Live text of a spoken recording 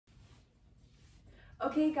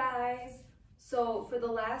Okay guys, so for the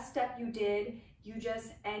last step you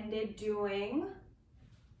just ended doing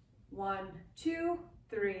 1, 2,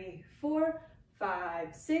 3, 4,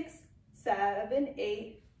 5, 6, 7,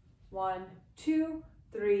 8. 1, 2,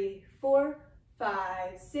 3, 4,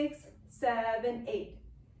 5, 6, 7, 8.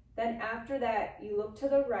 Then after that, you look to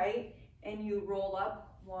the right and you roll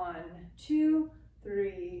up 1, 2,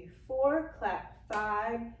 3, 4, clap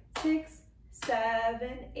 5, 6, 7,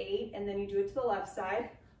 8, and then you do it to the left side.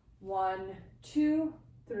 1, 2,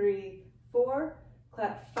 3, 4,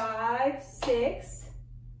 clap 5, 6,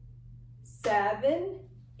 7,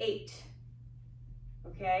 8.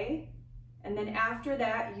 Okay? And then after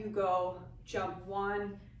that, you go jump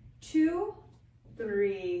 1, 2,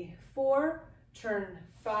 3, 4, turn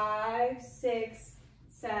 5, 6,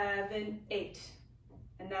 7, 8.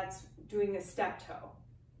 And that's doing a step toe.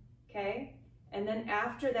 Okay? And then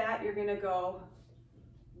after that, you're gonna go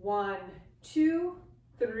 1, 2,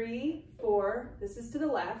 3, 4. This is to the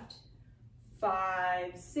left.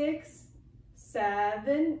 5, 6,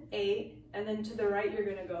 7, 8. And then to the right, you're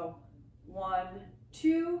gonna go 1,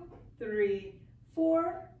 2, 3,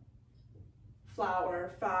 4.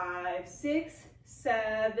 Flower. 5, 6,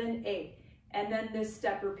 7, 8. And then this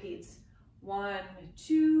step repeats. 1,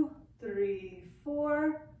 2, 3,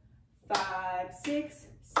 4, 5, 6,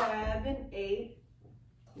 7, 8.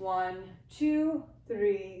 1, 2,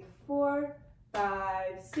 3, 4,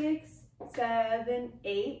 5, 6, 7,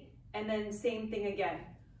 8. And then same thing again.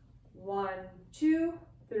 1, 2,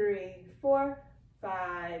 3, 4,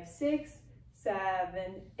 5, 6,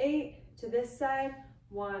 7, 8. To this side.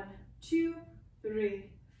 1,